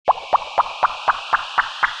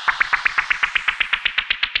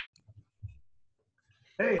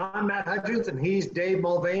Hey, I'm Matt Hutchins, and he's Dave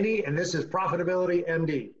Mulvaney, and this is Profitability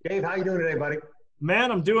MD. Dave, how you doing today, buddy?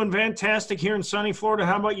 Man, I'm doing fantastic here in sunny Florida.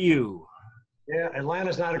 How about you? Yeah,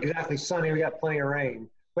 Atlanta's not exactly sunny. We got plenty of rain.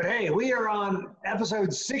 But hey, we are on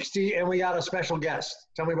episode 60, and we got a special guest.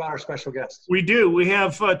 Tell me about our special guest. We do. We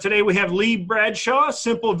have today. We have Lee Bradshaw,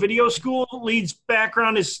 Simple Video School. Lee's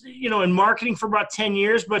background is in marketing for about 10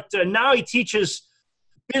 years, but now he teaches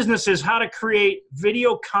businesses how to create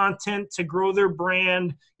video content to grow their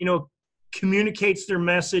brand. Communicates their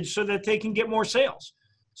message so that they can get more sales.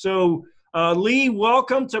 So. Lee,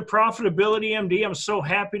 welcome to Profitability MD. I'm so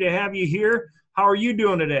happy to have you here. How are you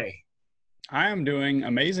doing today? I am doing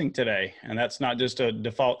amazing today, and that's not just a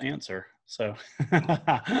default answer. So,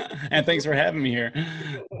 and thanks for having me here.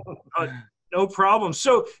 No problem.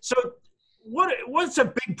 So what's a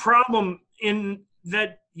big problem in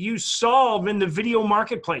that you solve in the video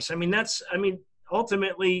marketplace?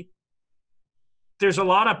 Ultimately, there's a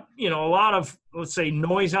lot of let's say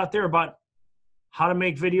noise out there about how to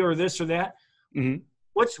make video or this or that. Mm-hmm.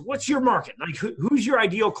 What's your market? Like who's your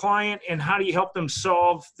ideal client and how do you help them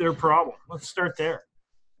solve their problem? Let's start there.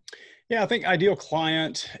 Yeah, I think ideal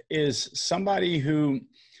client is somebody who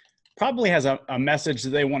probably has a message that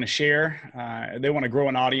they want to share. They want to grow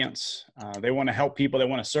an audience. They want to help people. They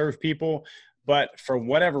want to serve people. But for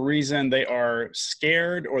whatever reason, they are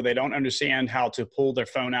scared or they don't understand how to pull their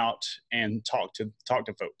phone out and talk to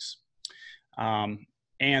folks.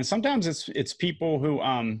 And sometimes it's people who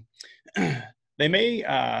they may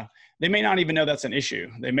not even know that's an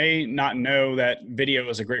issue. They may not know that video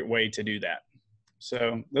is a great way to do that.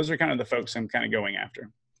 So those are kind of the folks I'm kind of going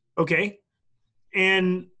after. Okay.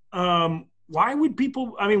 And why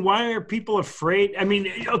are people afraid?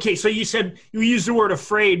 Okay, so you said you used the word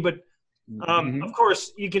afraid, but of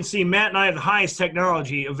course you can see Matt and I have the highest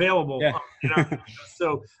technology available. Yeah.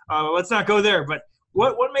 So let's not go there. But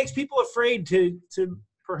what makes people afraid to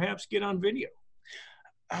perhaps get on video?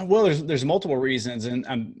 Well, there's multiple reasons, and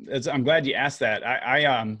I'm glad you asked that.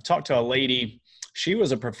 I talked to a lady. She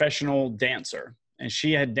was a professional dancer, and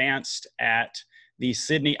she had danced at the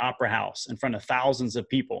Sydney Opera House in front of thousands of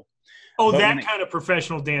people. Oh, that kind of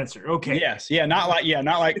professional dancer. Okay. Yes. Yeah. Not like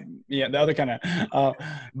the other kind of.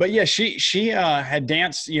 But yeah, she had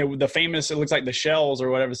danced. The famous. It looks like the Shells or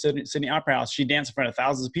whatever Sydney Opera House. She danced in front of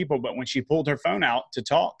thousands of people, but when she pulled her phone out to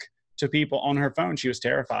talk to people on her phone, she was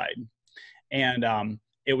terrified. And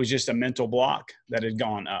it was just a mental block that had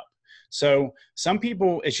gone up. So some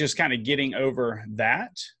people, it's just kind of getting over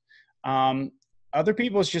that. Other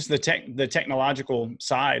people, it's just the technological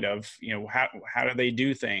side of, how do they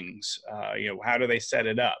do things? How do they set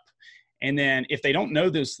it up? And then if they don't know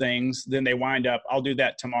those things, then they wind up, I'll do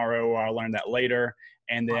that tomorrow or I'll learn that later.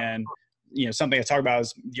 And then, something I talk about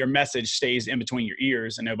is your message stays in between your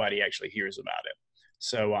ears and nobody actually hears about it.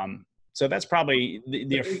 So that's probably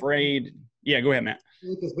the afraid. Yeah, go ahead, Matt.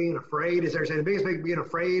 Is being afraid? Is there the biggest thing being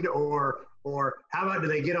afraid, or how about do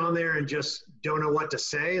they get on there and just don't know what to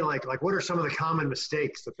say? Like what are some of the common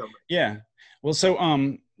mistakes that they'll make? Yeah, well, so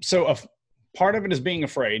a part of it is being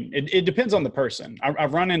afraid. It depends on the person.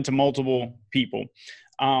 I've run into multiple people.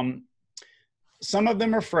 Some of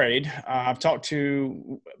them are afraid. I've talked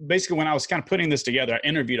to, basically when I was kind of putting this together, I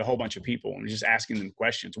interviewed a whole bunch of people and just asking them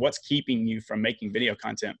questions. What's keeping you from making video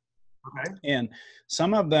content? Okay. And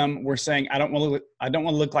some of them were saying, I don't want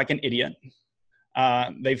to look like an idiot.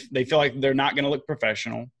 They feel like they're not going to look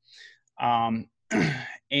professional.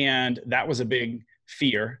 And that was a big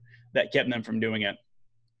fear that kept them from doing it.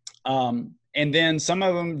 And then some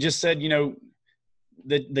of them just said,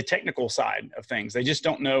 the technical side of things. They just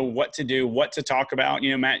don't know what to do, what to talk about.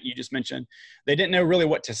 Matt, you just mentioned they didn't know really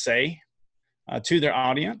what to say to their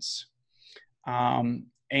audience.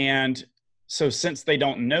 And so since they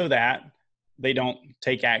don't know that, they don't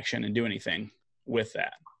take action and do anything with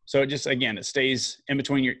that. So it just, again, it stays in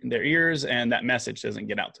between their ears and that message doesn't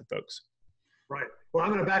get out to folks. Right. Well,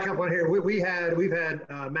 I'm going to back up on here. We've had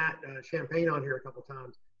Matt Champagne on here a couple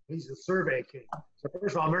times. He's the survey king. So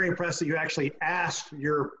first of all, I'm very impressed that you actually asked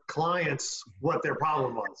your clients what their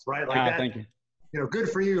problem was, right? Like that. Thank you. Good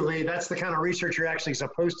for you, Lee. That's the kind of research you're actually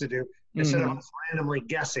supposed to do instead of randomly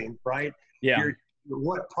guessing, right? Yeah.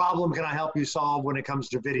 What problem can I help you solve when it comes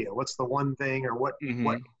to video? What's the one thing, or what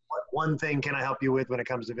one thing can I help you with when it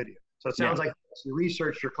comes to video? So it sounds like you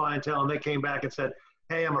researched your clientele and they came back and said,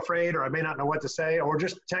 hey, I'm afraid, or I may not know what to say, or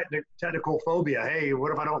just technical phobia. Hey,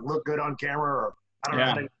 what if I don't look good on camera, or I don't know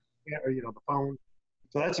how to, or, the phone.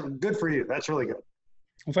 So that's good for you. That's really good.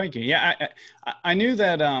 Well, thank you. Yeah, I knew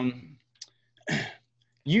that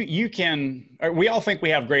you can, we all think we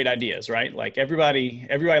have great ideas, right? Like everybody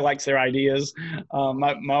likes their ideas.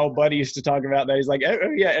 My old buddy used to talk about that. He's like,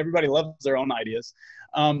 oh yeah, everybody loves their own ideas.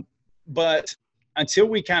 But until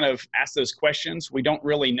we kind of ask those questions, we don't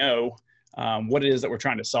really know what it is that we're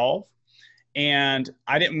trying to solve. And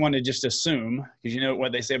I didn't want to just assume, because you know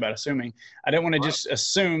what they say about assuming. I didn't want to just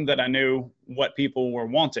assume that I knew what people were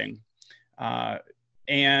wanting.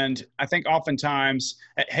 And I think oftentimes,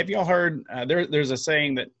 have y'all heard, there's a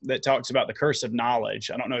saying that talks about the curse of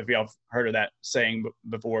knowledge. I don't know if y'all have heard of that saying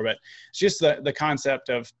before, but it's just the concept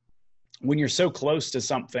of when you're so close to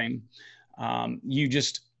something,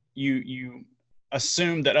 you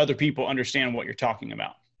assume that other people understand what you're talking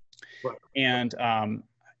about. Right. And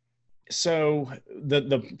so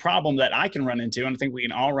the problem that I can run into, and I think we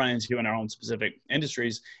can all run into in our own specific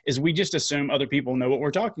industries, is we just assume other people know what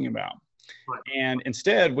we're talking about. Right. And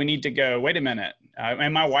instead, we need to go, wait a minute.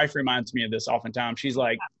 And my wife reminds me of this oftentimes. She's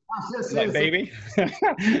like baby,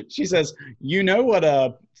 she says, you know what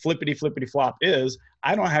a flippity flop is.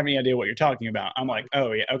 I don't have any idea what you're talking about. I'm like,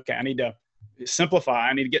 oh yeah, okay. I need to simplify.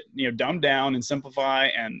 I need to get dumb down and simplify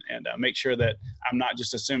and make sure that I'm not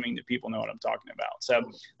just assuming that people know what I'm talking about. So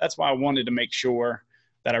that's why I wanted to make sure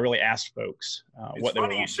that I really asked folks what they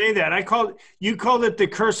want. You say that. You called it the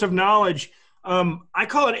curse of knowledge. I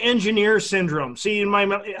call it engineer syndrome. See,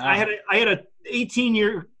 I had a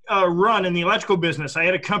 18-year run in the electrical business. I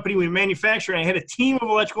had a company we manufactured. I had a team of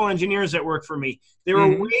electrical engineers that worked for me. They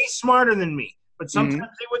were way smarter than me, but sometimes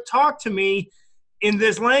they would talk to me in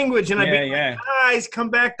this language, and I'd be like, guys,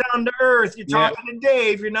 come back down to earth. You're talking to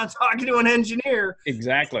Dave. You're not talking to an engineer.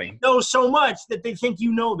 Exactly. You know so much that they think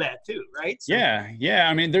you know that too, right? So, yeah.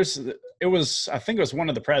 I mean, I think it was one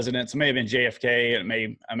of the presidents. It may have been JFK.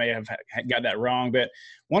 I may have got that wrong, but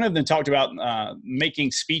one of them talked about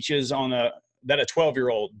making speeches that a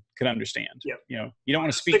 12-year-old could understand. Yep. You don't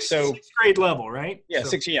want to speak sixth grade level, right? Yeah,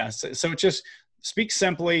 So just speak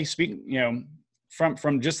simply. Speak,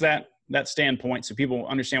 from just that standpoint, so people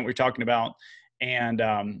understand what you're talking about, and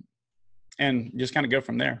just kind of go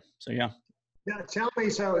from there. So yeah. Tell me.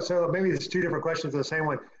 So maybe there's two different questions for the same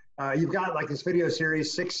one. You've got like this video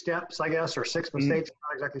series, 6 steps, I guess, or 6 mistakes. I'm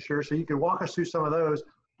not exactly sure. So you could walk us through some of those,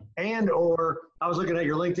 or I was looking at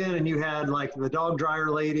your LinkedIn and you had like the dog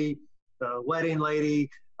dryer lady, the wedding lady.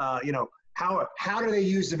 How do they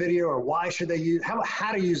use the video, or why should they use?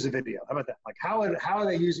 How to use the video? How about that? Like how do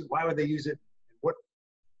they use it? Why would they use it?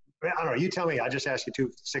 I don't know. You tell me. I just asked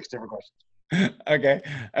you 6 different questions. Okay.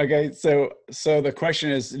 So the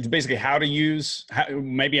question is basically how to use,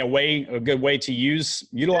 maybe a good way to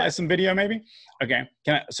utilize some video, maybe. Okay.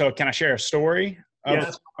 Can I share a story?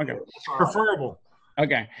 Yes. Okay. Preferable.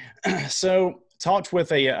 Okay. So talked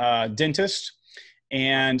with a dentist,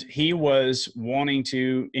 and he was wanting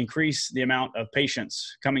to increase the amount of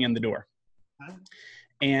patients coming in the door. Okay.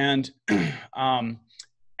 And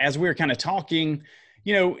as we were kind of talking,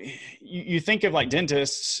 you think of like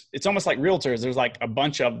dentists, it's almost like realtors. There's like a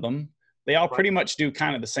bunch of them. They all pretty much do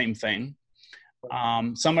kind of the same thing.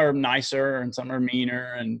 Some are nicer and some are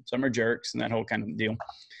meaner and some are jerks and that whole kind of deal.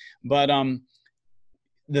 But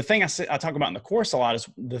the thing I talk about in the course a lot is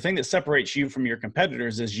the thing that separates you from your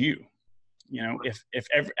competitors is you. If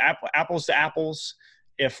apples to apples,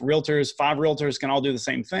 if 5 realtors can all do the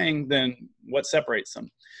same thing, then what separates them?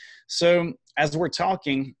 So as we're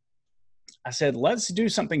talking, I said, let's do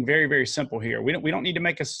something very, very simple here. We don't need to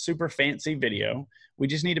make a super fancy video. We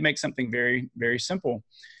just need to make something very, very simple.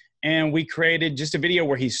 And we created just a video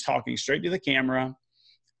where he's talking straight to the camera.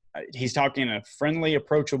 He's talking in a friendly,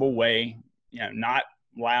 approachable way, not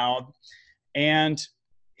loud. And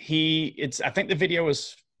I think the video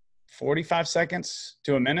was 45 seconds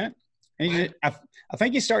to a minute. And I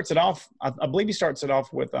think he starts it off. I believe he starts it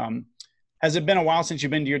off with, has it been a while since you've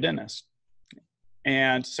been to your dentist?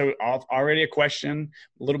 And so already a question,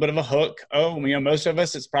 a little bit of a hook. Most of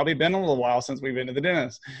us, it's probably been a little while since we've been to the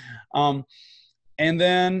dentist. And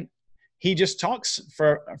then he just talks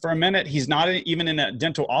for a minute. He's not even in a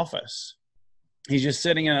dental office. He's just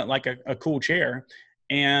sitting in a cool chair.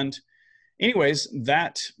 And anyways,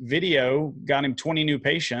 that video got him 20 new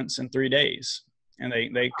patients in 3 days, and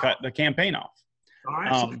they cut the campaign off. All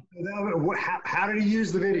right. How did he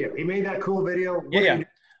use the video? He made that cool video.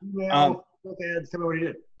 Tell me what he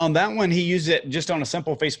did. On that one, he used it just on a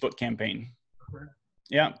simple Facebook campaign. Okay.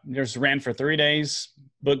 Yeah, just ran for 3 days,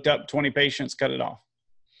 booked up 20 patients, cut it off.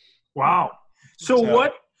 Wow. So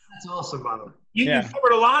what? That's awesome, by the way. You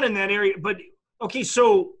covered a lot in that area, but okay.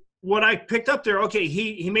 So what I picked up there, okay,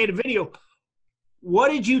 he made a video. What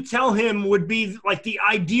did you tell him would be like the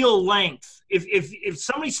ideal length? If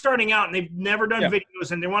somebody's starting out and they've never done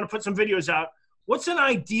videos and they want to put some videos out, what's an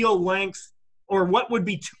ideal length, or what would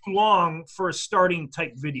be too long for a starting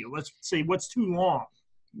type video? Let's say, what's too long?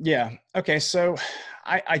 Yeah. Okay. So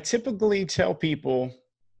I typically tell people,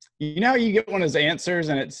 you know, you get one of those answers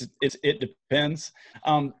and it depends.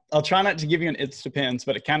 I'll try not to give you an it depends,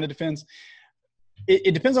 but it kind of depends.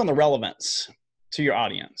 It depends on the relevance to your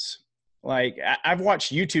audience. Like I've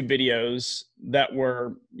watched YouTube videos that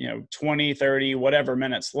were, 20, 30, whatever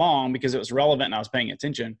minutes long because it was relevant and I was paying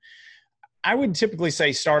attention. I would typically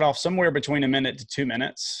say start off somewhere between 1 minute to 2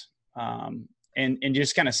 minutes, and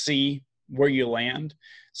just kind of see where you land.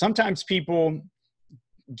 Sometimes people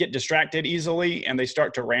get distracted easily and they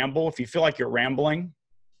start to ramble. If you feel like you're rambling,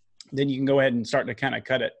 then you can go ahead and start to kind of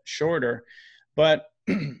cut it shorter. But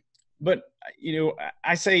I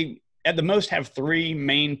say at the most have 3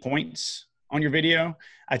 main points on your video.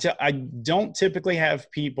 I don't typically have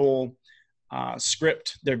people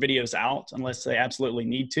script their videos out unless they absolutely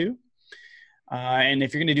need to. And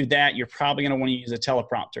if you're going to do that, you're probably going to want to use a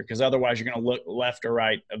teleprompter because otherwise you're going to look left or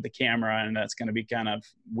right of the camera and that's going to be kind of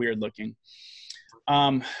weird looking.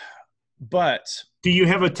 But do you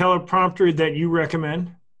have a teleprompter that you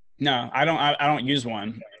recommend? No, I don't use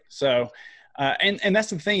one. So, and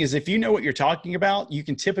that's the thing is if you know what you're talking about, you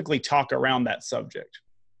can typically talk around that subject.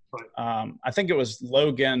 Right. I think it was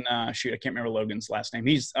Logan. I can't remember Logan's last name.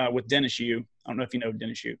 He's with Dennis Yu. I don't know if you know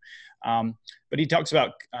Dennis Yu, but he talks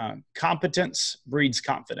about competence breeds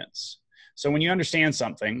confidence. So when you understand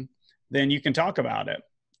something, then you can talk about it.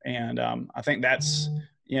 And I think that's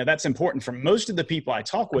important for most of the people I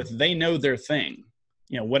talk with. They know their thing.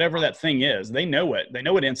 Whatever that thing is, they know it. They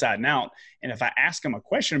know it inside and out. And if I ask them a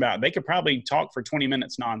question about it, they could probably talk for 20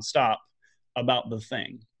 minutes nonstop about the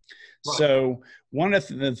thing. Right. So one of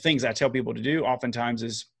the things I tell people to do oftentimes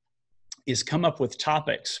is come up with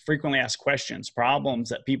topics, frequently asked questions, problems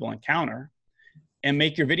that people encounter, and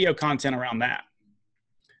make your video content around that.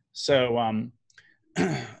 So,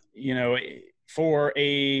 for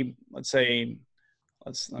I'm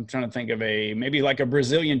trying to think of maybe like a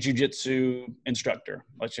Brazilian jiu-jitsu instructor.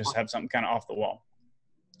 Let's just have something kind of off the wall.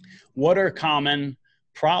 What are common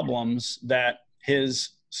problems that his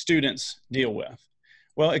students deal with?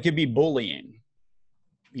 Well, it could be bullying.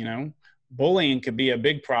 Bullying could be a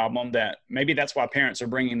big problem that maybe that's why parents are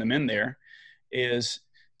bringing them in there, is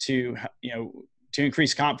to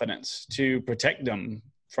increase confidence, to protect them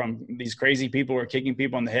from these crazy people who are kicking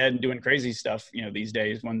people in the head and doing crazy stuff, these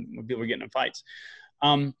days when people are getting in fights.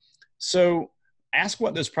 So ask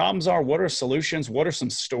what those problems are. What are solutions? What are some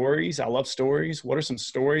stories? I love stories. What are some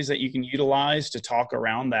stories that you can utilize to talk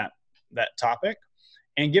around that topic?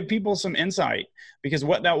 And give people some insight, because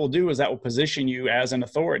what that will do is that will position you as an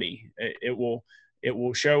authority. It will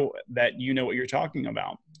show that you know what you're talking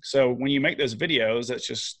about. So when you make those videos, that's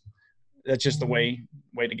just the way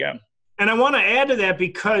to go. And I want to add to that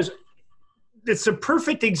because it's a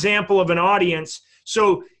perfect example of an audience.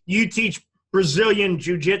 So you teach Brazilian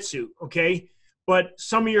jiu-jitsu, okay? But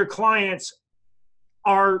some of your clients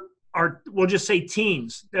are we'll just say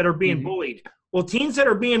teens that are being bullied. Well, teens that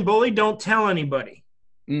are being bullied don't tell anybody.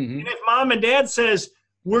 And if mom and dad says,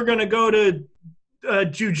 we're going to go to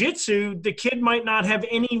jiu-jitsu, the kid might not have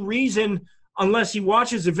any reason unless he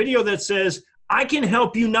watches a video that says, I can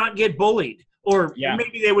help you not get bullied. Or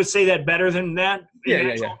maybe they would say that better than that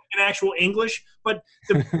in actual English. But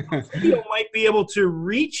the video might be able to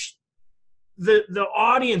reach the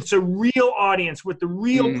audience, a real audience with the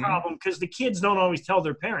real problem, because the kids don't always tell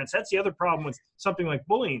their parents. That's the other problem with something like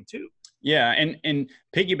bullying too. Yeah, and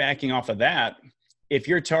piggybacking off of that, if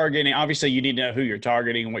you're targeting, obviously you need to know who you're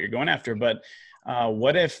targeting and what you're going after, but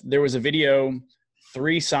what if there was a video,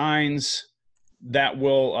 3 signs that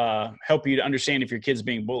will help you to understand if your kid's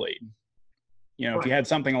being bullied? If you had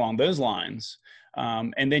something along those lines,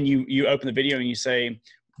 and then you open the video and you say,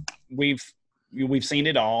 we've seen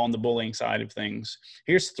it all on the bullying side of things.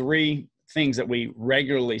 Here's 3 things that we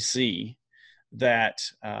regularly see that,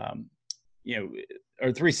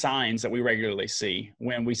 or 3 signs that we regularly see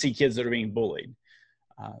when we see kids that are being bullied.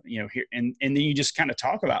 Here, and then you just kind of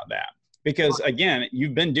talk about that, because again,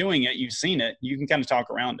 you've been doing it, you've seen it, you can kind of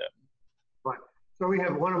talk around it. Right. So we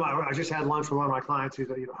have I just had lunch with one of my clients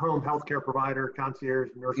who's a home healthcare provider, concierge,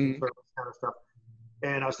 nursing service kind of stuff.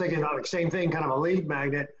 And I was thinking about the same thing, kind of a lead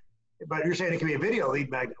magnet, but you're saying it can be a video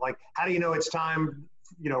lead magnet. Like, how do you know it's time,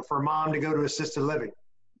 for mom to go to assisted living?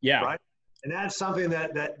 Yeah. Right. And that's something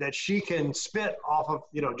that she can spit off of,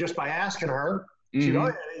 just by asking her.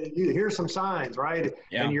 Here's some signs, right?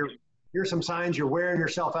 Yeah. And here's some signs you're wearing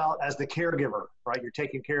yourself out as the caregiver, right? You're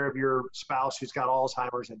taking care of your spouse who's got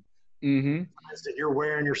Alzheimer's, and that you're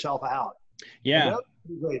wearing yourself out. Yeah.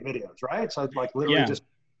 Great videos, right? So like literally just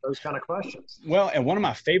those kind of questions. Well, and one of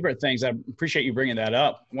my favorite things, I appreciate you bringing that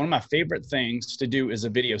up. One of my favorite things to do is a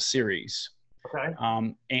video series. Okay.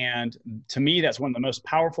 And to me, that's one of the most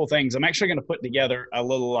powerful things. I'm actually going to put together a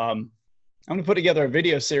little, I'm going to put together a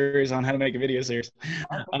video series on how to make a video series.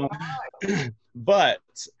 But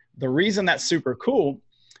the reason that's super cool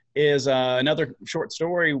is another short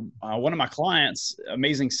story. One of my clients,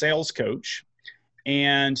 amazing sales coach,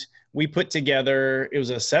 and we put together, it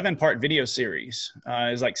was a 7-part video series.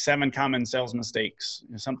 It was like 7 common sales mistakes,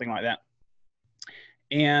 something like that.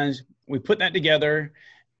 And we put that together,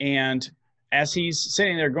 and as he's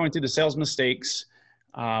sitting there going through the sales mistakes,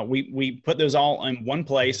 we put those all in one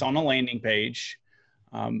place on a landing page.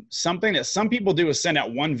 Something that some people do is send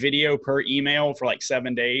out 1 video per email for like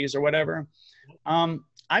 7 days or whatever.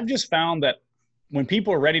 I've just found that when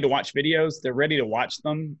people are ready to watch videos, they're ready to watch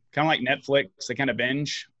them, kind of like Netflix. They kind of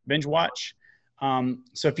binge watch.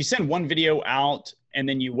 So if you send 1 video out and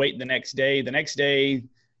then you wait the next day,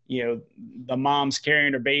 you know, the mom's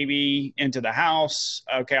carrying her baby into the house.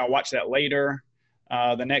 Okay, I'll watch that later.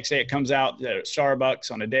 The next day it comes out at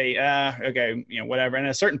Starbucks on a day. Okay, you know, whatever. And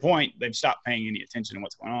at a certain point, they've stopped paying any attention to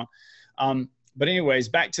what's going on. But anyways,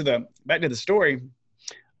 back to the story.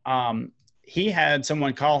 He had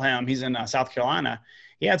someone call him. He's in South Carolina.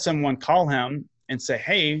 He had someone call him and say,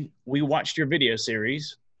 "Hey, we watched your video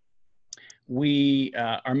series. We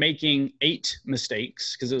are making 8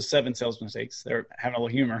 mistakes," because it was 7 sales mistakes. They're having a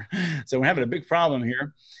little humor. So we're having a big problem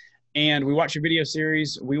here. "And we watched your video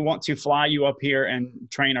series. We want to fly you up here and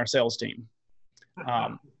train our sales team."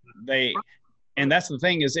 And that's the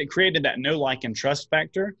thing, is it created that know, like, and trust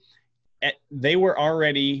factor. They were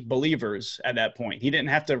already believers at that point. He didn't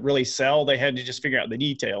have to really sell. They had to just figure out the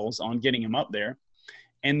details on getting him up there.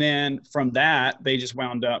 And then from that, they just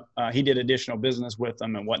wound up, he did additional business with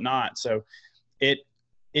them and whatnot. So it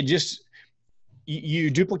just,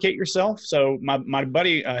 you duplicate yourself. So my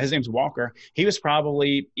buddy, his name's Walker. He was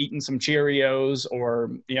probably eating some Cheerios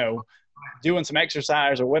or, you know, doing some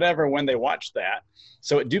exercise or whatever when they watched that.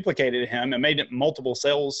 So it duplicated him and made it multiple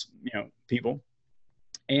sales, you know, people.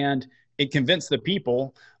 And it convinced the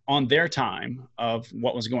people on their time of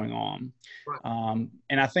what was going on.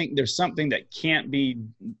 And I think there's something that can't be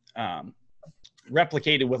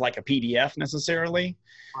replicated with like a PDF necessarily,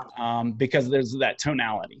 because there's that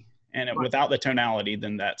tonality. And without the tonality,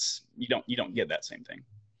 then that's, you don't get that same thing.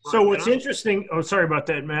 So what's interesting, oh, sorry about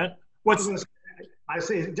that, Matt. I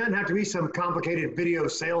say it doesn't have to be some complicated video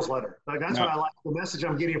sales letter. Like that's what I like. The message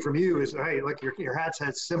I'm getting from you is, hey, look, your hats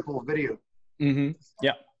had simple video. Mm-hmm.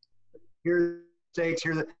 Yeah. Here's the mistakes.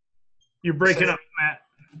 You're breaking up, Matt.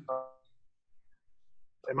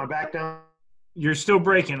 Am I back down? You're still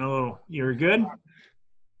breaking a little. You're good?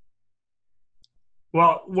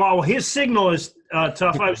 Well, while his signal is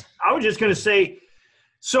tough, I was just going to say,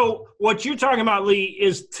 so what you're talking about, Lee,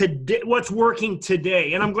 is today, what's working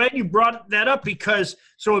today. And I'm glad you brought that up, because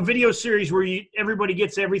so a video series where everybody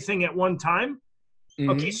gets everything at one time.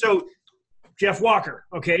 Mm-hmm. Okay, so Jeff Walker,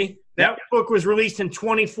 okay, that book was released in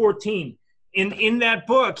 2014. In that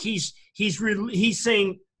book, he's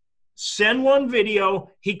saying send 1 video.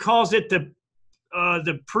 He calls it the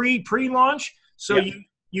pre-launch. So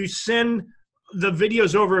you send the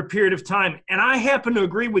videos over a period of time. And I happen to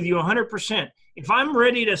agree with you 100%. If I'm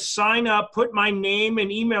ready to sign up, put my name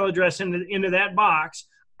and email address into that box,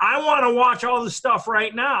 I want to watch all the stuff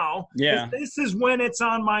right now. Yeah. This is when it's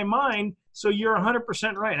on my mind. So you're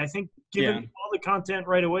 100% right. I think giving all the content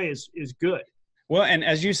right away is good. Well, and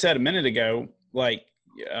as you said a minute ago, like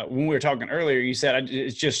when we were talking earlier, you said,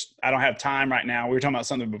 I don't have time right now. We were talking about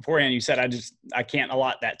something beforehand. You said, I can't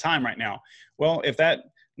allot that time right now. Well, if that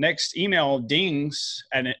next email dings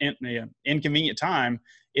at an inconvenient time,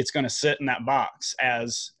 it's going to sit in that box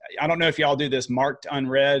as, I don't know if y'all do this, marked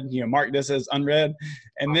unread, mark this as unread.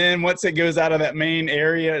 And then once it goes out of that main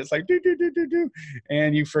area, it's like,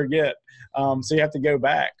 and you forget. So you have to go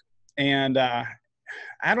back. And I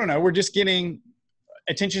don't know, we're just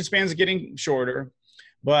attention spans are getting shorter,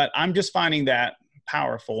 but I'm just finding that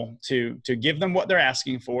powerful to give them what they're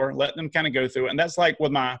asking for, let them kind of go through it. And that's like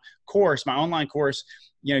with my course, my online course,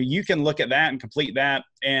 you can look at that and complete that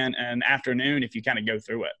in an afternoon if you kind of go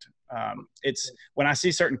through it. It's when I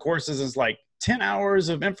see certain courses, it's like 10 hours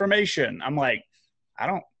of information. I'm like, I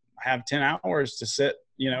don't have 10 hours to sit,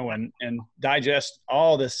 and digest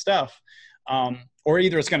all this stuff. Or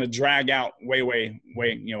either it's going to drag out way,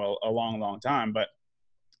 a long time. But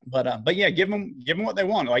yeah, give them what they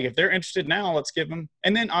want. Like if they're interested now, let's give them,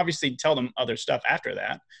 and then obviously tell them other stuff after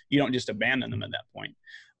that. You don't just abandon them at that point.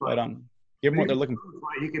 Give them what they're looking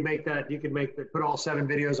for. You could make that, put all 7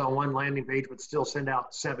 videos on one landing page, but still send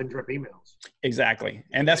out 7 drip emails. Exactly.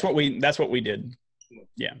 And that's what we did.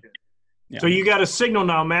 Yeah. Yeah. So you got a signal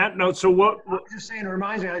now, Matt. No, so what? I'm just saying, it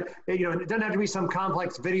reminds me, it doesn't have to be some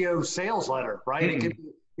complex video sales letter, right? Mm-hmm. It could be,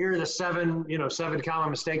 here are the 7 common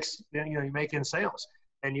mistakes, you make in sales.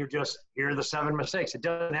 And here are the 7 mistakes. It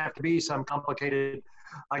doesn't have to be some complicated,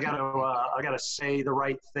 I gotta say the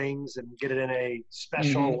right things and get it in a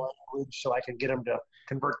special language so I can get them to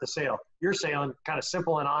convert the sale. You're saying kind of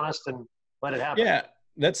simple and honest and let it happen. Yeah.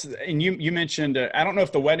 And you mentioned, I don't know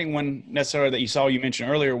if the wedding one necessarily that you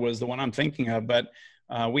mentioned earlier was the one I'm thinking of, but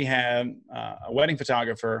we had a wedding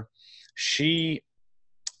photographer. She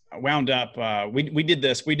wound up, we did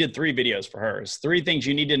 3 videos for hers. 3 things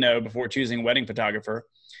you need to know before choosing a wedding photographer.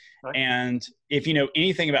 Right. And if you know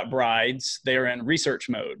anything about brides, they're in research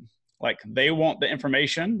mode. Like they want the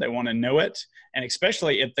information, they want to know it. And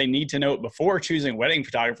especially if they need to know it before choosing a wedding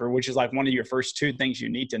photographer, which is like one of your first 2 things you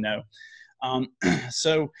need to know.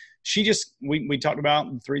 So we talked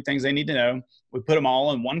about the 3 things they need to know. We put them all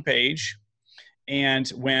on one page. And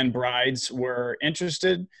when brides were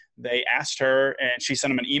interested, they asked her and she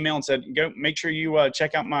sent them an email and said, go make sure you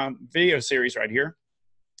check out my video series right here.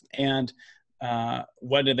 And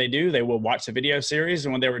what did they do? They will watch the video series.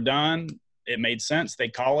 And when they were done, it made sense.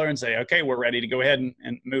 They'd call her and say, okay, we're ready to go ahead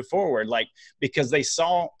and move forward. Like, because they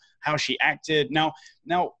saw how she acted. Now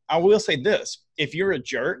I will say this, if you're a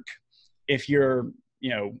jerk, if you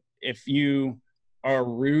are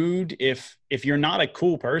rude, if you're not a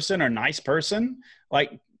cool person or nice person,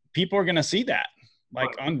 like people are going to see that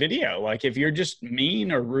like on video. Like if you're just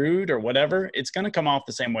mean or rude or whatever, it's going to come off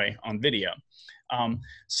the same way on video.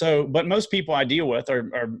 But most people I deal with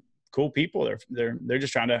are cool people. They're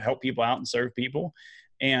just trying to help people out and serve people.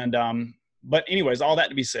 And, but anyways, all that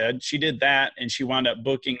to be said, she did that and she wound up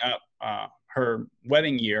booking up, her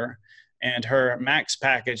wedding year, and her max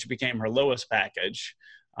package became her lowest package,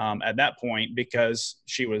 at that point, because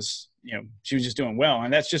she was just doing well.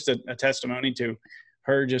 And that's just a testimony to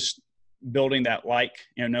her just building that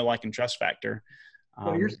know, like, and trust factor.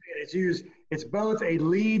 So you're saying it's both a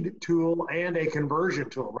lead tool and a conversion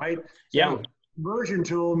tool, right? So yeah. Conversion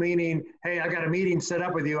tool meaning, hey, I got a meeting set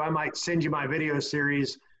up with you. I might send you my video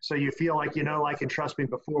series so you feel like like and trust me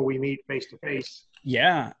before we meet face to face.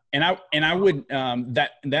 Yeah, and I would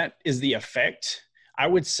that is the effect. I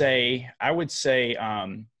would say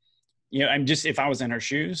I'm just, if I was in her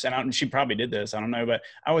shoes, and she probably did this, I don't know, but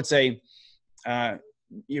I would say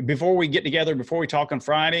before we get together, before we talk on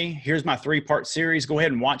Friday, here's my 3-part series. Go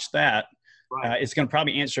ahead and watch that. Right. It's going to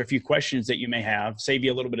probably answer a few questions that you may have, save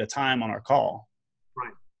you a little bit of time on our call.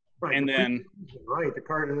 Right. And then the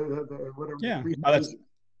card, whatever. Yeah.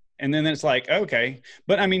 And then it's like, okay,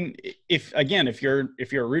 but I mean, if you're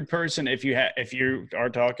a rude person, if you are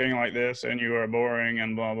talking like this and you are boring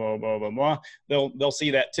and blah blah blah blah blah, they'll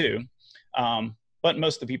see that too. But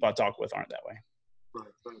most of the people I talk with aren't that way.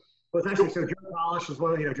 Right. Well, it's actually, so Joe Polish is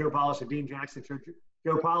one of Joe Polish and Dean Jackson.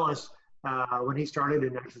 Joe Polish, when he started,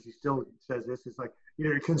 and actually he still says this, it's like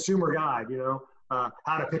a consumer guide.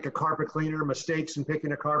 How to pick a carpet cleaner, mistakes in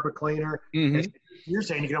picking a carpet cleaner. Mm-hmm. You're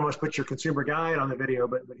saying you can almost put your consumer guide on the video,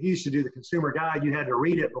 but he used to do the consumer guide. You had to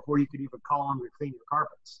read it before you could even call him to clean your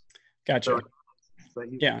carpets. Gotcha.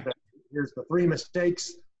 Here's the 3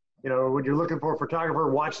 mistakes. When you're looking for a photographer,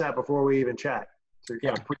 watch that before we even chat. So you're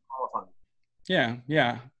kind of pre-qualifying.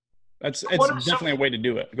 Yeah. It's definitely a way to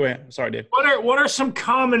do it. Go ahead. Sorry, Dave. What are some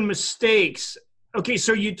common mistakes? Okay,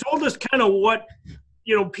 so you told us kind of what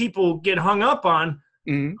people get hung up on,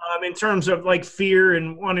 in terms of like fear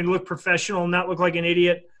and wanting to look professional and not look like an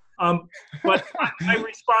idiot. But my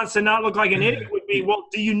response to not look like an idiot would be, well,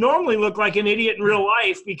 do you normally look like an idiot in real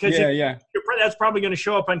life? Because that's probably going to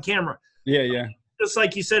show up on camera. Yeah. Just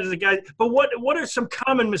like you said as a guy. But what are some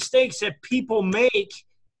common mistakes that people make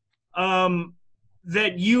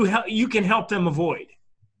that you can help them avoid?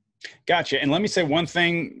 Gotcha. And let me say one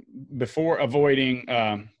thing before avoiding.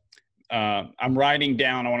 I'm writing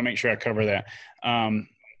down. I want to make sure I cover that.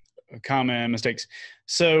 Common mistakes.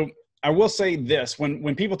 So I will say this: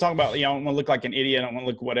 when people talk about, I don't want to look like an idiot, I don't want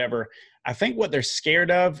to look whatever, I think what they're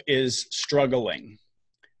scared of is struggling.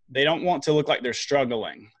 They don't want to look like they're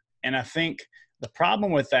struggling. And I think the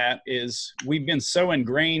problem with that is we've been so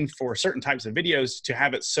ingrained for certain types of videos to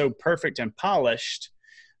have it so perfect and polished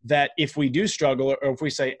that if we do struggle, or if we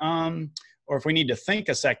say, or if we need to think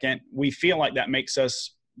a second, we feel like that makes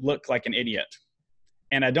us look like an idiot.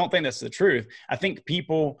 And I don't think that's the truth. I think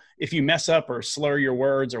people, if you mess up or slur your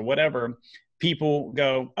words or whatever, people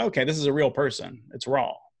go, okay, this is a real person. It's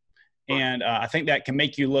raw. And I think that can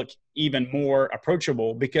make you look even more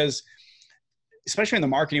approachable, because especially in the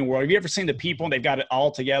marketing world, have you ever seen the people, they've got it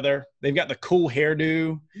all together? They've got the cool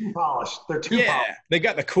hairdo. Too polished. They're too polished. They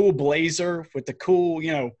got the cool blazer with the cool,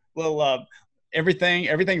 little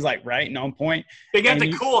everything's like right and on point. They got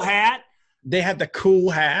the cool hat. They had the cool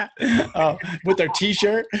hat with their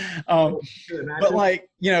t-shirt. But like,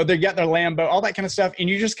 they got their Lambo, all that kind of stuff. And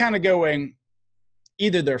you're just kind of going,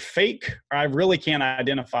 either they're fake or I really can't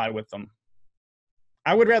identify with them.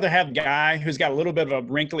 I would rather have a guy who's got a little bit of a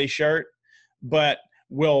wrinkly shirt, but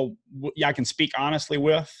I can speak honestly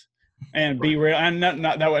with and be real. And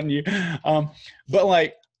not that wasn't you. But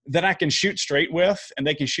like that I can shoot straight with, and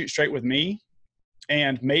they can shoot straight with me.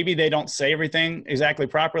 And maybe they don't say everything exactly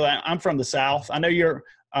properly. I'm from the South. I know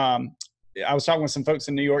I was talking with some folks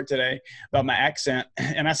in New York today about my accent,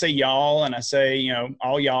 and I say y'all, and I say,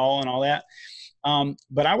 all y'all and all that.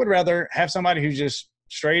 But I would rather have somebody who's just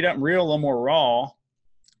straight up real, a little more raw,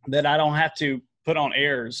 that I don't have to put on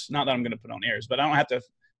airs. Not that I'm going to put on airs, but I don't have to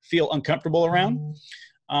feel uncomfortable around.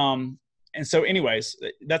 And so anyways,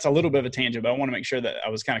 that's a little bit of a tangent, but I want to make sure that I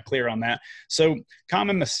was kind of clear on that. So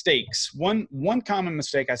common mistakes. One common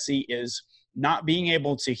mistake I see is not being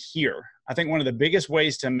able to hear. I think one of the biggest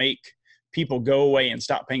ways to make people go away and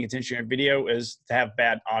stop paying attention to your video is to have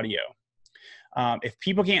bad audio. If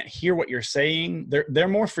people can't hear what you're saying, they're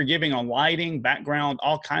more forgiving on lighting, background,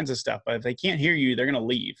 all kinds of stuff. But if they can't hear you, they're going to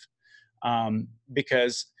leave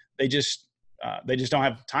because they just don't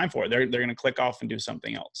have time for it. They're going to click off and do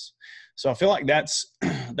something else. So I feel like that's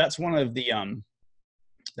one of the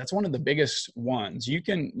biggest ones. You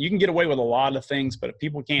can get away with a lot of things, but if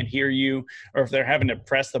people can't hear you, or if they're having to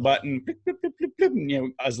press the button,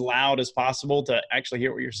 as loud as possible to actually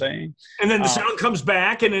hear what you're saying, and then the sound comes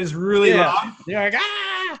back and is really loud. You're like,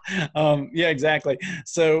 yeah, exactly.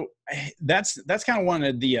 So that's kind of one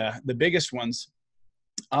of the biggest ones.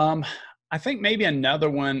 I think maybe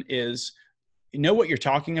another one is know what you're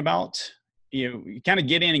talking about. You kind of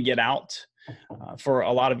get in and get out for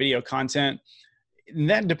a lot of video content. And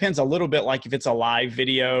that depends a little bit. Like if it's a live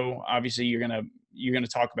video, obviously you're gonna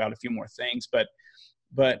talk about a few more things. But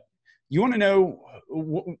you want to know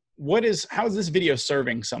how is this video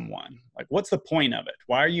serving someone? Like what's the point of it?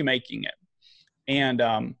 Why are you making it?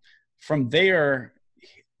 And from there,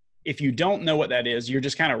 if you don't know what that is, you're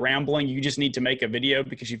just kind of rambling. You just need to make a video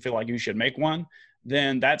because you feel like you should make one.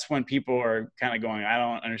 Then that's when people are kind of going, I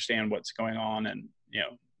don't understand what's going on. And,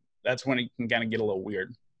 that's when it can kind of get a little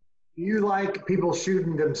weird. Do you like people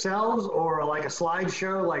shooting themselves or like a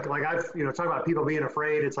slideshow? Like I've, talk about people being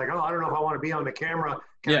afraid. It's like, oh, I don't know if I want to be on the camera.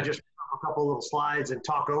 Can I just put up a couple little slides and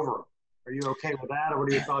talk over them? Are you okay with that? Or what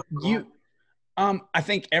are your thoughts on that? I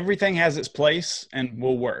think everything has its place and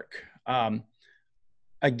will work.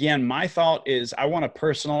 Again, my thought is I want to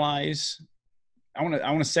personalize. I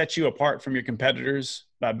want to set you apart from your competitors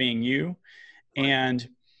by being you. And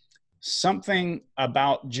something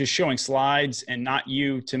about just showing slides and not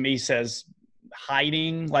you, to me, says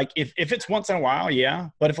hiding. Like if it's once in a while, yeah.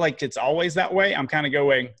 But if like it's always that way, I'm kind of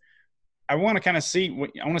going, I want to kind of see,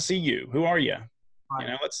 I want to see you. Who are you?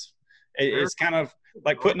 Right. It's kind of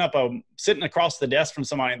like sitting across the desk from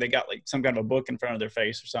somebody and they got like some kind of a book in front of their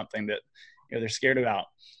face or something that, they're scared about.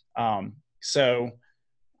 So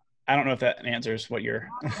I don't know if that answers what you're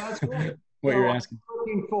asking.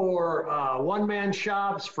 Looking for one-man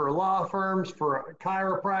shops, for law firms, for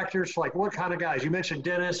chiropractors, like what kind of guys? You mentioned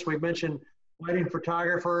dentists. We mentioned wedding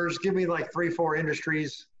photographers. Give me like 3-4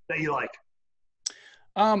 industries that you like.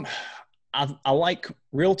 I like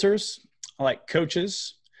realtors. I like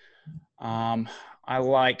coaches. I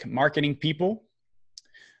like marketing people.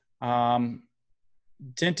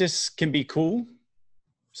 Dentists can be cool.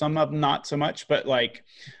 Some of them not so much, but like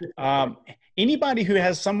anybody who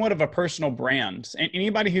has somewhat of a personal brand, and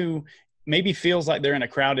anybody who maybe feels like they're in a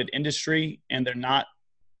crowded industry and they're not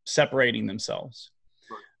separating themselves.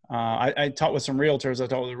 I talked with some realtors. I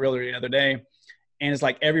talked with a realtor the other day, and it's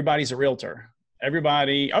like everybody's a realtor.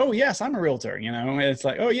 Everybody, oh yes, I'm a realtor. It's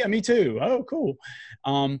like, oh yeah, me too. Oh, cool.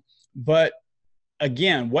 But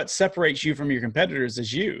again, what separates you from your competitors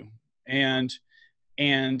is you. And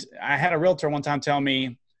I had a realtor one time tell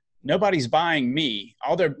me, nobody's buying me.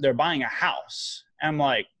 They're buying a house. And I'm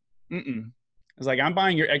like, It's like, I'm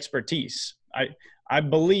buying your expertise. I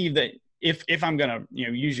believe that if I'm going to,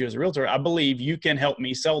 use you as a realtor, I believe you can help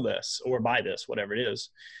me sell this or buy this, whatever it is.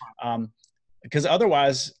 Because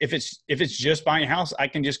otherwise, if it's just buying a house, I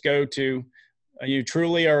can just go to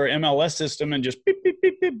Trulia or MLS system and just beep, beep,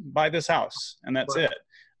 beep, beep, buy this house. And that's it.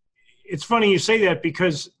 It's funny you say that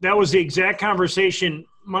because that was the exact conversation.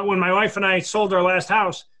 When my wife and I sold our last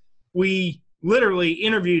house, we literally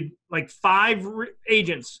interviewed like 5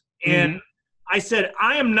 agents. And I said,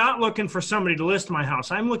 I am not looking for somebody to list my house.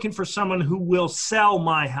 I'm looking for someone who will sell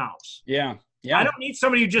my house. Yeah. Yeah. I don't need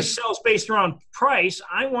somebody who just sells based around price.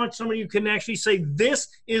 I want somebody who can actually say, this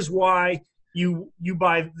is why you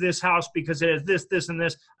buy this house, because it has this, this, and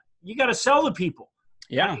this. You got to sell to people.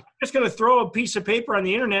 Yeah. You're just going to throw a piece of paper on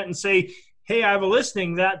the internet and say, hey, I have a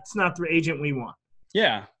listing. That's not the agent we want.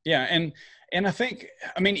 Yeah. Yeah. And I think,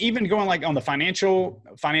 I mean, even going like on the financial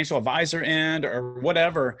advisor end or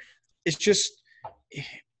whatever, it's just,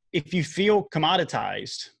 if you feel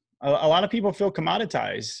commoditized, a lot of people feel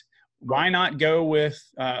commoditized. Why not go with,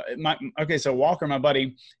 so Walker, my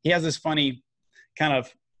buddy, he has this funny kind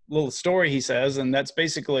of little story he says, and that's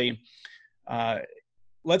basically,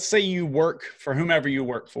 let's say you work for whomever you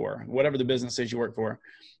work for, whatever the business is you work for.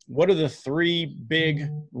 What are the 3 big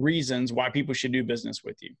reasons why people should do business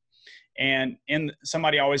with you? And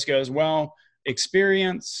somebody always goes, well,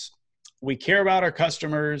 experience, we care about our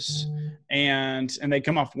customers, and they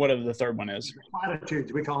come off whatever the third one is.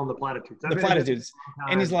 Platitudes. We call them the platitudes. The platitudes.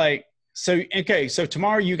 And he's like, so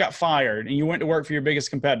tomorrow you got fired and you went to work for your biggest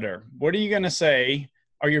competitor. What are you going to say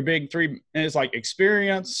are your big 3? And it's like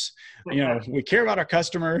experience, we care about our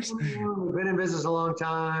customers. We've been in business a long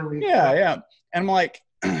time. Yeah. And I'm like,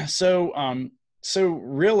 so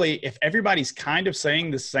really, if everybody's kind of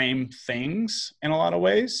saying the same things in a lot of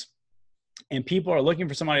ways, and people are looking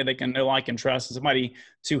for somebody they can know, like, and trust, and somebody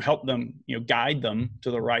to help them, guide them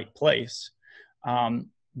to the right place,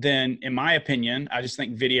 then in my opinion, I just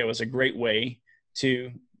think video is a great way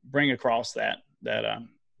to bring across that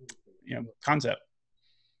concept.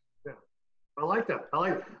 Yeah, I like that.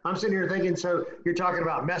 I'm sitting here thinking, so you're talking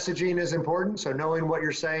about messaging is important. So knowing what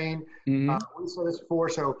you're saying, we said this before.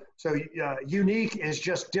 So unique is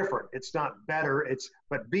just different. It's not better.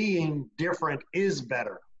 But being different is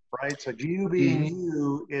better. Right. So you being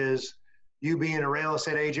you is you being a real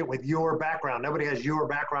estate agent with your background. Nobody has your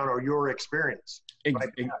background or your experience. Right?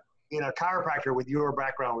 Being a chiropractor with your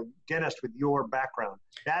background, with dentist with your background.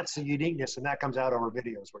 That's the uniqueness, and that comes out over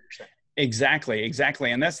video is what you're saying.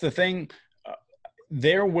 Exactly. And that's the thing. I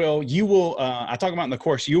talk about in the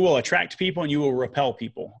course, you will attract people and you will repel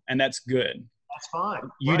people. And that's good. That's fine.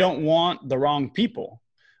 You don't want the wrong people.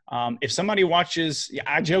 If somebody watches,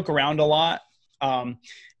 I joke around a lot.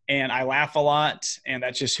 And I laugh a lot, and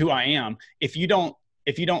that's just who I am. If you don't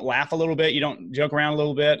laugh a little bit, you don't joke around a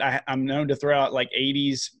little bit. I'm known to throw out like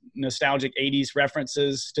nostalgic 80s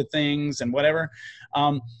references to things and whatever.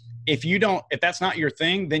 If that's not your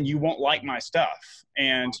thing, then you won't like my stuff,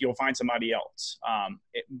 and you'll find somebody else.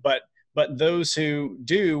 But those who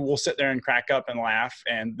do will sit there and crack up and laugh,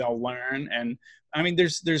 and they'll learn. And I mean,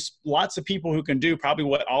 there's lots of people who can do probably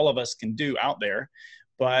what all of us can do out there.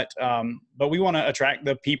 But we want to attract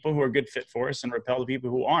the people who are a good fit for us and repel the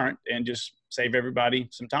people who aren't, and just save everybody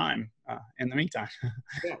some time in the meantime.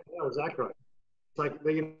 Yeah, exactly. It's like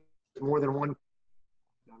they get more than one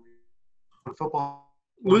football.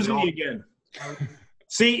 Losing me again.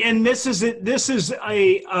 See, and this is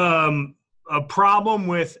a problem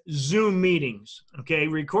with Zoom meetings. Okay,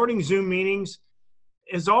 recording Zoom meetings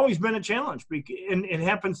has always been a challenge, and it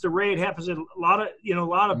happens to Ray. It happens to a lot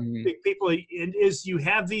of big people. It is, you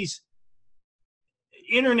have these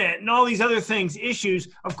internet and all these other things, issues.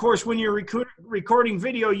 Of course, when you're recording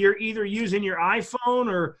video, you're either using your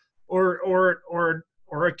iPhone or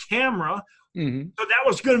a camera. So that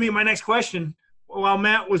was going to be my next question. While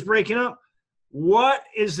Matt was breaking up, what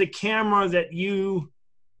is the camera that you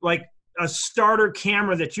like? A starter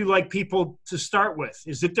camera that you like people to start with?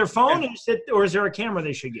 Is it their phone, or is there a camera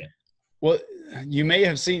they should get? Well, you may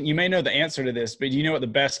know the answer to this, but you know what the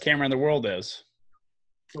best camera in the world is?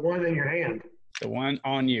 The one in your hand. The one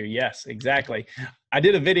on you. Yes, exactly. I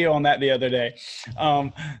did a video on that the other day.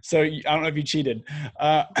 So I don't know if you cheated,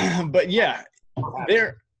 but yeah,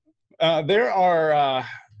 there are,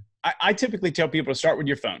 I typically tell people to start with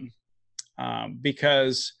your phone,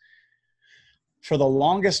 because for the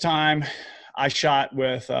longest time, I shot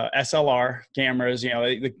with SLR cameras,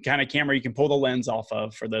 the kind of camera you can pull the lens off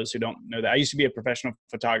of, for those who don't know that. I used to be a professional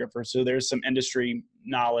photographer, so there's some industry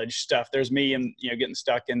knowledge stuff. There's me and, getting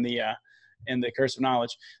stuck in the curse of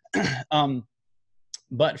knowledge.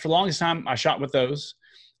 But for the longest time, I shot with those,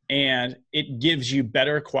 and it gives you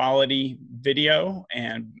better quality video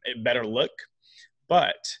and a better look.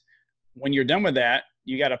 But when you're done with that,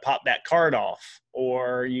 you got to pop that card off,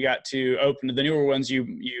 or you got to open the newer ones.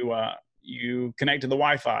 You connect to the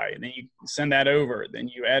Wi-Fi, and then you send that over, then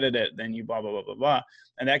you edit it, then you blah, blah, blah, blah, blah.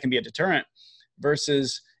 And that can be a deterrent,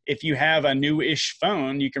 versus if you have a new-ish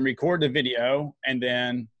phone, you can record the video and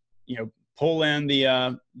then, pull in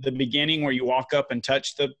the beginning where you walk up and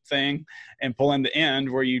touch the thing, and pull in the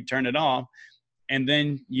end where you turn it off. and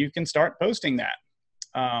then you can start posting that.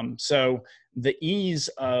 So the ease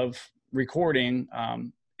of recording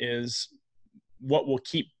is what will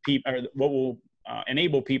keep people, or what will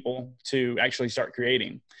enable people to actually start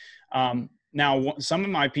creating. Now, some of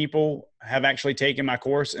my people have actually taken my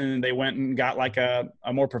course and they went and got like a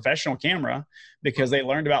more professional camera, because they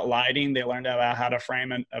learned about lighting, they learned about how to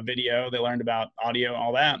frame a video, they learned about audio and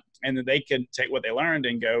all that, and then they could take what they learned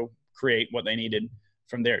and go create what they needed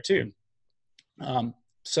from there too.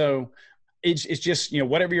 So it's just,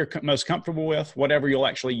 whatever you're most comfortable with, whatever you'll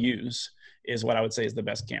actually use is what I would say is the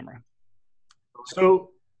best camera. So,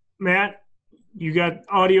 Matt, you got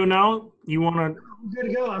audio now? You want to? Good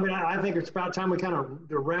to go. I mean, I think it's about time we kind of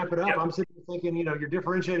wrap it up. Yep. I'm sitting here thinking, you're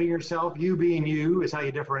differentiating yourself. You being you is how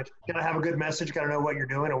you differentiate. You got to have a good message. Got to know what you're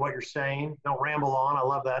doing and what you're saying. Don't ramble on. I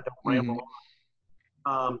love that. Don't ramble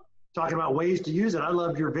on. Talking about ways to use it. I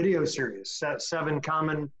loved your video series. 7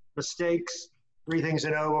 common mistakes, 3 things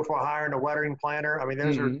to know before hiring a wedding planner. I mean,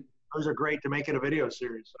 those are great to make it a video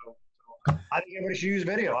series. So I think everybody should use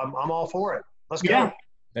video. I'm all for it. Let's go. Yeah.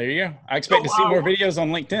 There you go. I expect to see more videos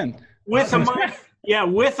on LinkedIn. With a mic. Yeah,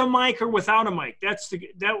 with a mic or without a mic?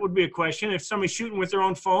 That would be a question. If somebody's shooting with their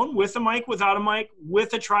own phone, with a mic, without a mic,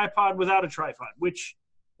 with a tripod, without a tripod,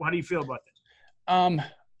 how do you feel about this?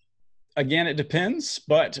 Again, it depends,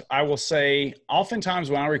 but I will say oftentimes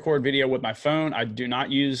when I record video with my phone, I do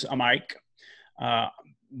not use a mic.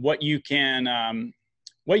 What you can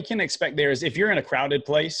expect there is, if you're in a crowded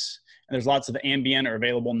place and there's lots of ambient or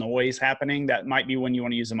available noise happening, that might be when you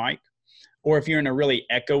want to use a mic. Or if you're in a really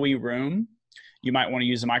echoey room, you might want to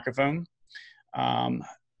use a microphone.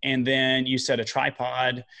 And then you said a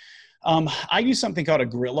tripod. I use something called a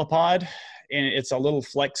GorillaPod, and it's a little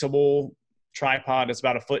flexible tripod. It's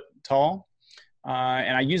about 1 foot tall.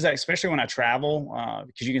 And I use that especially when I travel,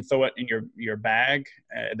 because you can throw it in your bag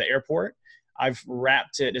at the airport. I've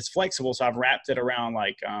wrapped it, it's flexible, so I've wrapped it around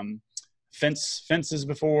like fences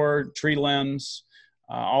before, tree limbs.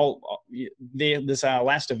 This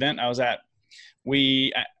last event I was at,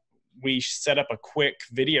 we set up a quick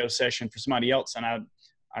video session for somebody else, and I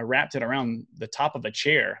wrapped it around the top of a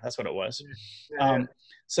chair. That's what it was.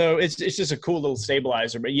 So it's just a cool little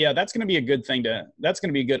stabilizer. But yeah, that's going to be a good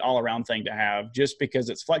all around thing to have, just because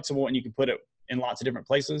it's flexible and you can put it in lots of different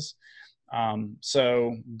places.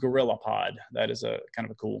 So GorillaPod, that is a kind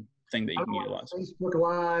of a cool thing that you can utilize. Facebook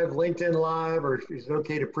Live, LinkedIn Live, or is it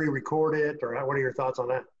okay to pre-record it, or what are your thoughts on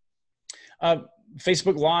that?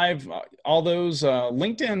 Facebook Live, all those,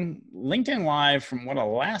 LinkedIn Live, from what I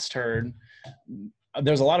last heard,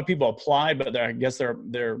 there's a lot of people apply, but I guess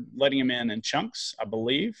they're letting them in chunks, I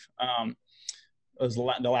believe. It was the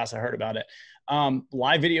last I heard about it.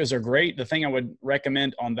 Live videos are great. The thing I would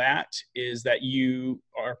recommend on that is that you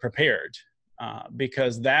are prepared,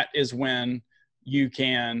 because that is when you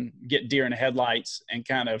can get deer in the headlights and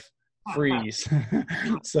kind of freeze.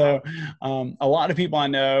 So a lot of people I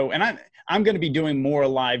know, and I'm going to be doing more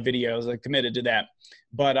live videos. I'm committed to that.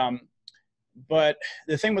 But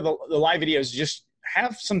the thing with the live videos is just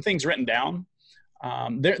have some things written down.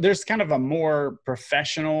 There's kind of a more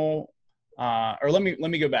professional, or let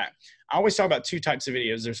me go back. I always talk about 2 types of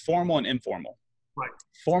videos. There's formal and informal. Right.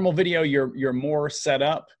 Formal video, you're more set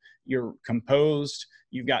up, you're composed,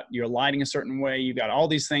 you've got your lighting a certain way, you've got all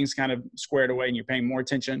these things kind of squared away, and you're paying more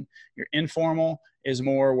attention. Your informal is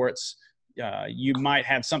more where it's you might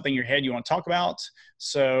have something in your head you want to talk about,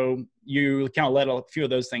 so you kind of let a few of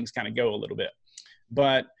those things kind of go a little bit.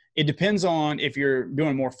 But it depends on if you're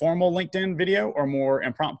doing more formal LinkedIn video or more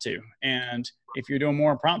impromptu. And if you're doing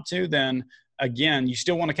more impromptu, then again, you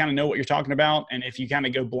still want to kind of know what you're talking about. And if you kind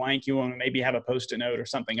of go blank, you want to maybe have a Post-it note or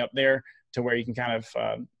something up there to where you can kind of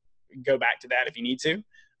go back to that if you need to.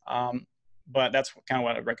 But that's kind of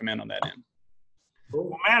what I'd recommend on that end.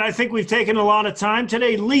 Well, Matt, I think we've taken a lot of time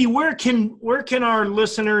today. Lee, where can our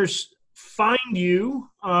listeners find you?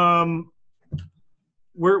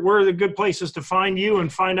 Where are the good places to find you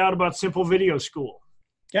and find out about Simple Video School?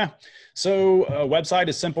 Yeah. So website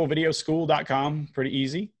is simplevideoschool.com. Pretty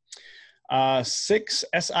easy.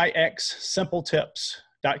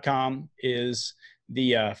 simpletips.com is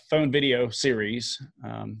the phone video series.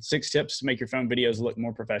 6 tips to make your phone videos look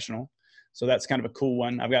more professional. So that's kind of a cool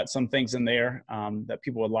one. I've got some things in there that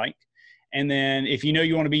people would like. And then if you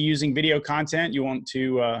want to be using video content, you want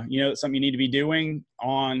to, it's something you need to be doing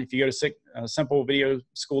if you go to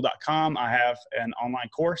simplevideoschool.com, I have an online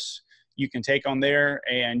course you can take on there,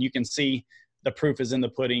 and you can see the proof is in the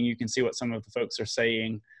pudding. You can see what some of the folks are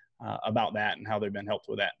saying about that and how they've been helped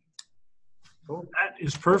with that. Cool. That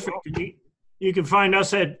is perfect. You can find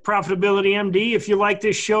us at Profitability MD. If you like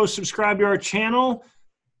this show, subscribe to our channel.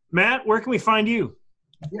 Matt, where can we find you?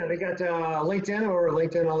 Yeah, we got LinkedIn, or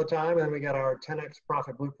LinkedIn all the time, and we got our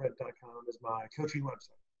 10xprofitblueprint.com is my coaching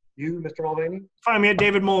website. You, Mr. Mulvaney? Find me at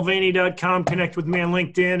davidmulvaney.com. Connect with me on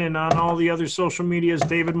LinkedIn and on all the other social medias,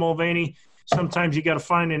 David Mulvaney. Sometimes you got to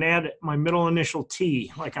find and add my middle initial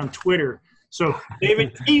T, like on Twitter. So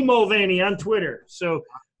David T. Mulvaney on Twitter. So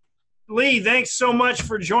Lee, thanks so much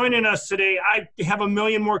for joining us today. I have a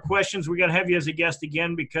million more questions. We got to have you as a guest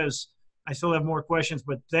again because I still have more questions,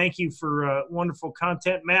 but thank you for wonderful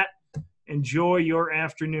content, Matt. Enjoy your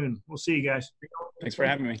afternoon. We'll see you guys. Thanks for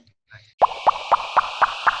having me.